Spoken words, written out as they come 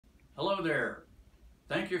Hello there.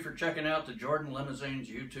 Thank you for checking out the Jordan Limousines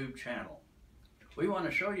YouTube channel. We want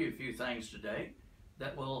to show you a few things today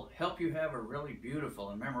that will help you have a really beautiful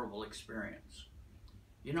and memorable experience.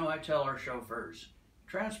 You know, I tell our chauffeurs,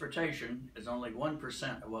 transportation is only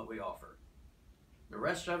 1% of what we offer. The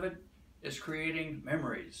rest of it is creating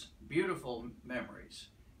memories, beautiful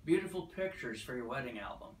pictures for your wedding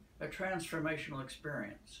album, a transformational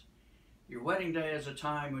experience. Your wedding day is a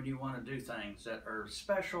time when you want to do things that are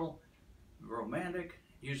special, romantic,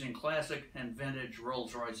 using classic and vintage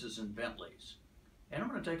Rolls Royces and Bentleys. And I'm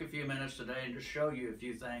going to take a few minutes today and just show you a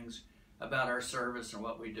few things about our service and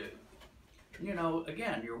what we do. You know,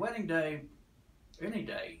 again, your wedding day, any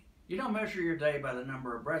day, you don't measure your day by the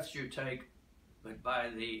number of breaths you take, but by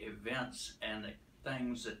the events and the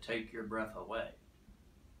things that take your breath away.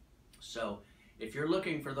 So if you're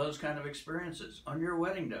looking for those kind of experiences on your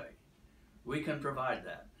wedding day, we can provide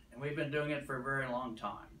that. And we've been doing it for a very long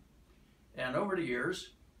time. And over the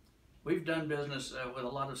years, we've done business with a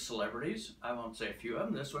lot of celebrities. I won't say a few of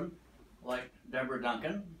them. This one, like Deborah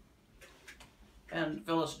Duncan and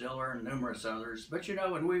Phyllis Diller and numerous others. But you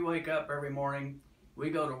know, when we wake up every morning, we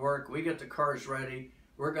go to work, we get the cars ready,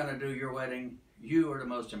 we're going to do your wedding. You are the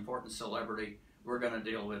most important celebrity we're going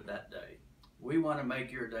to deal with that day. We want to make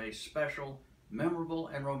your day special, memorable,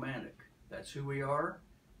 and romantic. That's who we are.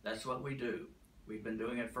 That's what we do. We've been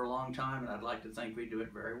doing it for a long time, and I'd like to think we do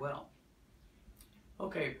it very well.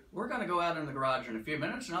 Okay, we're going to go out in the garage in a few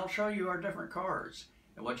minutes, and I'll show you our different cars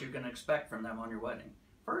and what you can expect from them on your wedding.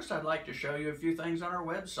 First, I'd like to show you a few things on our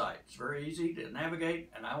website. It's very easy to navigate,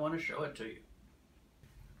 and I want to show it to you.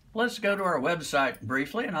 Let's go to our website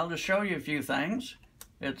briefly, and I'll just show you a few things.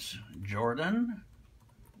 It's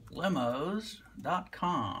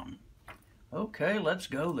jordanlimos.com. Okay, let's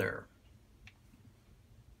go there.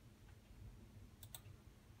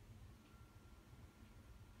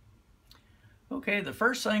 Okay, the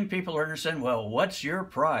first thing people are interested in, well, what's your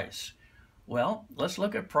price? Well, let's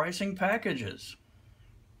look at pricing packages.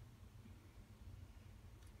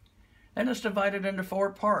 And it's divided into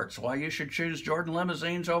 4 parts. Why you should choose Jordan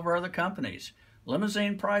Limousines over other companies.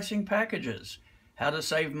 Limousine pricing packages. How to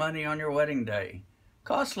save money on your wedding day.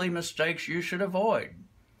 Costly mistakes you should avoid.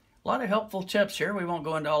 A lot of helpful tips here. We won't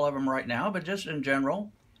go into all of them right now, but just in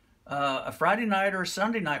general, a Friday night or a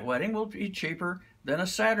Sunday night wedding will be cheaper than a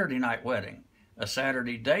Saturday night wedding. A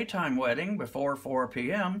Saturday daytime wedding before 4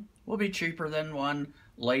 p.m. will be cheaper than one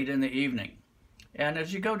late in the evening. And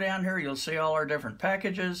as you go down here, you'll see all our different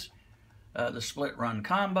packages, the split run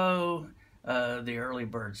combo, the early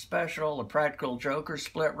bird special, the practical joker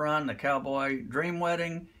split run, the cowboy dream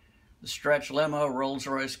wedding, the stretch limo Rolls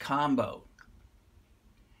Royce combo.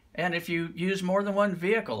 And if you use more than one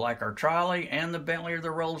vehicle, like our trolley and the Bentley or the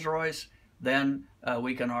Rolls Royce, then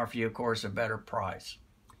we can offer you, of course, a better price.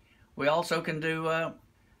 We also can do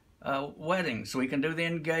weddings. We can do the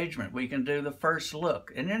engagement. We can do the first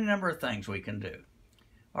look, and any number of things we can do.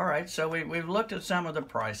 All right, so we've looked at some of the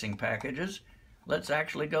pricing packages. Let's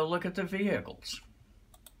actually go look at the vehicles.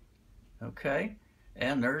 Okay,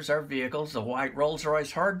 and there's our vehicles, the white Rolls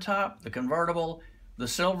Royce hardtop, the convertible, the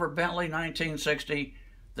silver Bentley 1960,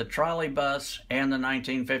 the trolley bus, and the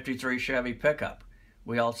 1953 Chevy Pickup.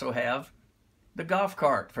 We also have the golf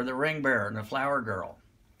cart for the ring bearer and the flower girl.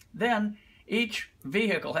 Then each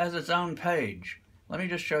vehicle has its own page. Let me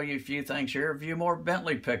just show you a few things here. View more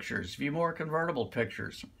Bentley pictures, view more convertible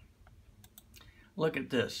pictures. Look at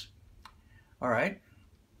this. All right.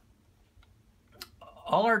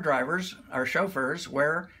 All our drivers, our chauffeurs,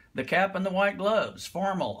 wear the cap and the white gloves,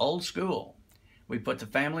 formal, old school. We put the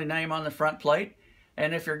family name on the front plate,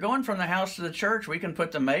 and if you're going from the house to the church, we can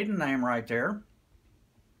put the maiden name right there.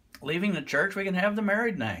 Leaving the church, we can have the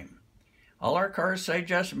married name. All our cars say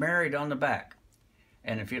just married on the back.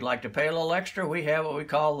 And if you'd like to pay a little extra, we have what we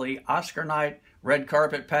call the Oscar night red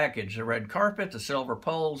carpet package. The red carpet, the silver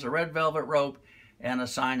poles, the red velvet rope, and a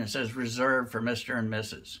sign that says reserved for Mr. and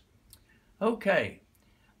Mrs. Okay,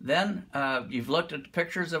 then you've looked at the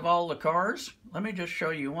pictures of all the cars. Let me just show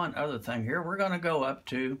you one other thing here. We're going to go up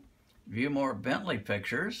to view more Bentley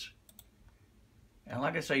pictures. And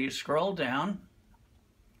like I say, you scroll down,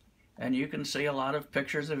 and you can see a lot of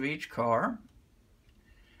pictures of each car.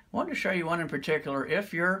 I want to show you one in particular.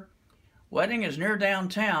 If your wedding is near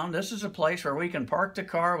downtown, this is a place where we can park the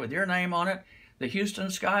car with your name on it, the Houston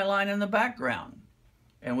skyline in the background.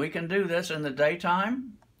 And we can do this in the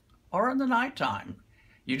daytime or in the nighttime.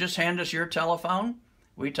 You just hand us your telephone,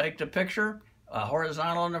 we take the picture, a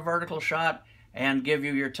horizontal and a vertical shot, and give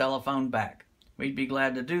you your telephone back. We'd be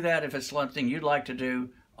glad to do that if it's something you'd like to do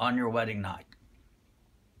on your wedding night.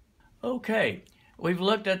 Okay, we've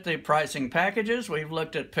looked at the pricing packages, we've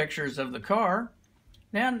looked at pictures of the car.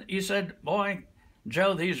 Then you said, boy,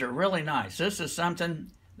 Joe, these are really nice. This is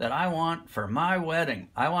something that I want for my wedding.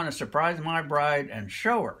 I want to surprise my bride and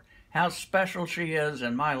show her how special she is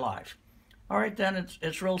in my life. All right, then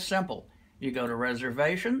it's real simple. You go to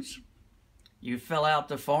reservations, you fill out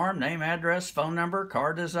the form, name, address, phone number,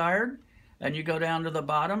 car desired, and you go down to the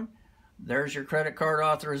bottom. There's your credit card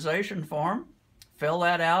authorization form. Fill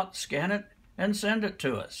that out, scan it, and send it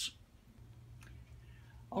to us.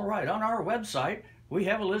 All right, on our website, we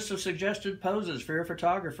have a list of suggested poses for your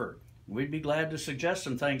photographer. We'd be glad to suggest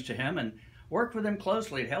some things to him and work with him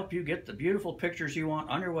closely to help you get the beautiful pictures you want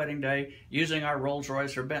on your wedding day using our Rolls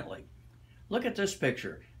Royce or Bentley. Look at this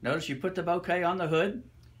picture. Notice you put the bouquet on the hood,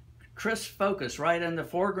 crisp focus right in the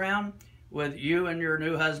foreground with you and your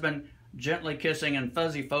new husband gently kissing and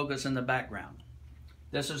fuzzy focus in the background.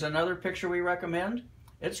 This is another picture we recommend.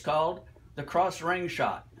 It's called the cross ring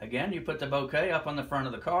shot. Again, you put the bouquet up on the front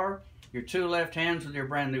of the car, your two left hands with your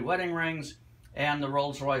brand new wedding rings, and the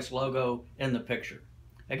Rolls Royce logo in the picture.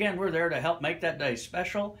 Again, we're there to help make that day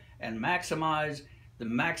special and maximize the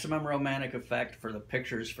maximum romantic effect for the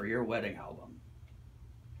pictures for your wedding album.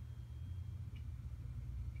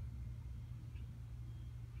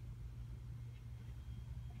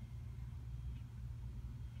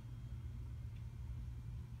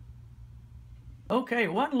 Okay,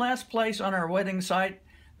 one last place on our wedding site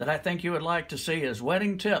that I think you would like to see is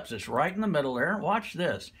Wedding Tips. It's right in the middle there. Watch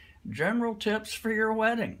this. General tips for your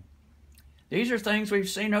wedding. These are things we've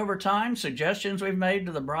seen over time, suggestions we've made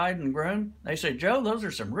to the bride and groom. They say, Joe, those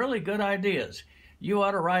are some really good ideas. You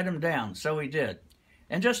ought to write them down. So we did.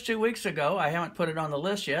 And just 2 weeks ago, I haven't put it on the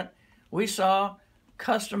list yet, we saw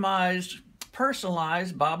customized,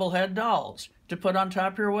 personalized bobblehead dolls to put on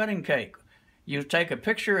top of your wedding cake. You take a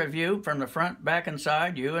picture of you from the front, back, and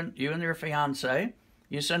side, you and your fiance.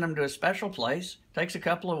 You send them to a special place. Takes a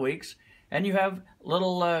couple of weeks. And you have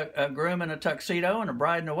little a groom in a tuxedo and a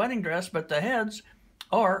bride in a wedding dress, but the heads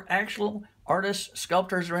are actual artists,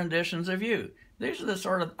 sculptors' renditions of you. These are the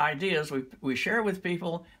sort of ideas we share with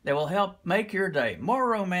people that will help make your day more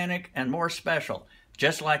romantic and more special,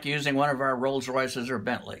 just like using one of our Rolls Royces or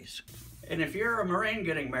Bentleys. And if you're a Marine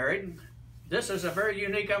getting married, this is a very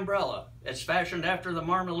unique umbrella. It's fashioned after the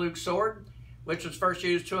Marmaduke sword, which was first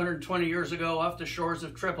used 220 years ago off the shores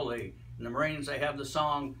of Tripoli. In the Marines, they have the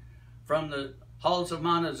song, "From the halls of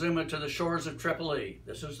Montezuma to the shores of Tripoli."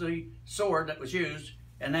 This is the sword that was used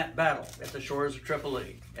in that battle at the shores of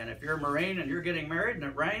Tripoli. And if you're a Marine and you're getting married and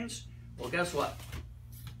it rains, well, guess what?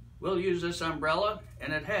 We'll use this umbrella,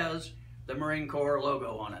 and it has the Marine Corps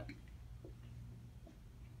logo on it.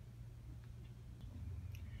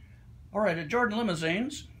 All right, at Jordan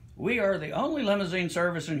Limousines, we are the only limousine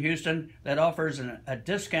service in Houston that offers a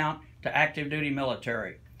discount to active duty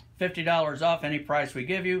military. $50 off any price we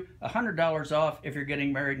give you, $100 off if you're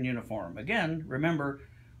getting married in uniform. Again, remember,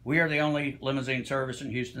 we are the only limousine service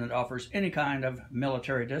in Houston that offers any kind of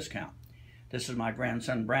military discount. This is my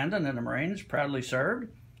grandson Brandon in the Marines, proudly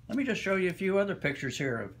served. Let me just show you a few other pictures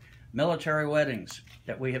here of military weddings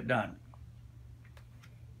that we have done.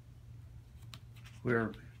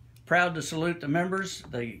 We're proud to salute the members,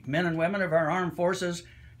 the men and women of our armed forces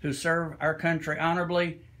who serve our country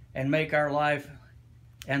honorably and make our life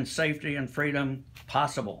and safety and freedom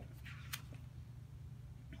possible.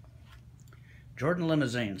 Jordan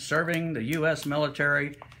Limousines, serving the U.S.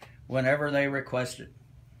 military whenever they request it.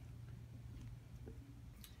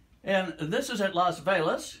 And this is at Las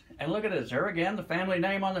Vegas, and look at this, there again, the family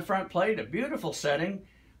name on the front plate, a beautiful setting.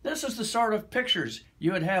 This is the sort of pictures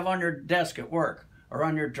you would have on your desk at work or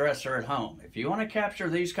on your dresser at home. If you want to capture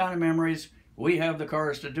these kind of memories, we have the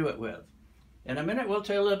cars to do it with. In a minute, we'll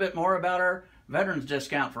tell you a little bit more about our veterans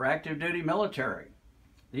discount for active duty military.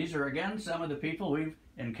 These are, again, some of the people we've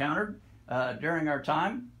encountered during our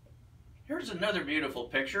time. Here's another beautiful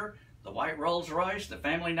picture. The white Rolls Royce, the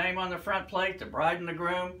family name on the front plate, the bride and the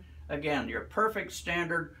groom. Again, your perfect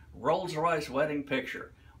standard Rolls Royce wedding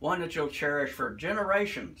picture. One that you'll cherish for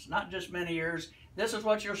generations, not just many years. This is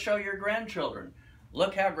what you'll show your grandchildren.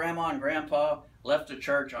 Look how Grandma and Grandpa left the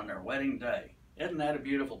church on their wedding day. Isn't that a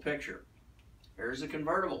beautiful picture? Here's the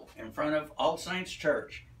convertible in front of All Saints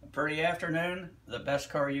Church. A pretty afternoon, the best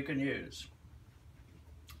car you can use.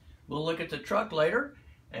 We'll look at the truck later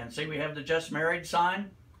and see we have the Just Married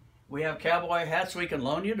sign. We have cowboy hats we can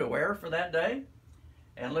loan you to wear for that day.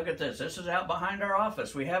 And look at this. This is out behind our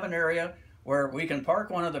office. We have an area where we can park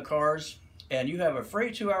one of the cars and you have a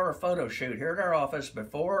free 2-hour photo shoot here at our office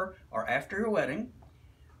before or after your wedding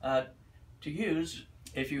to use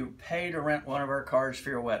if you pay to rent one of our cars for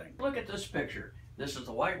your wedding. Look at this picture. This is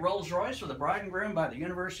the white Rolls Royce with the bride and groom by the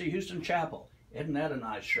University of Houston Chapel. Isn't that a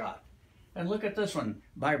nice shot? And look at this one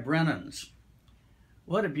by Brennan's.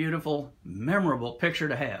 What a beautiful, memorable picture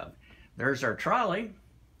to have. There's our trolley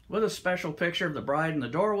with a special picture of the bride in the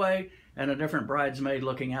doorway and a different bridesmaid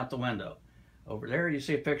looking out the window. Over there you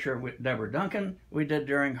see a picture of Deborah Duncan we did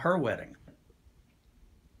during her wedding.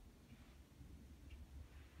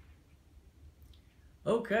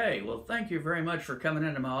 Okay, well, thank you very much for coming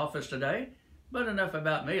into my office today. But enough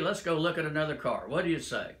about me. Let's go look at another car. What do you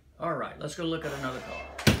say? All right, let's go look at another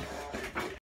car.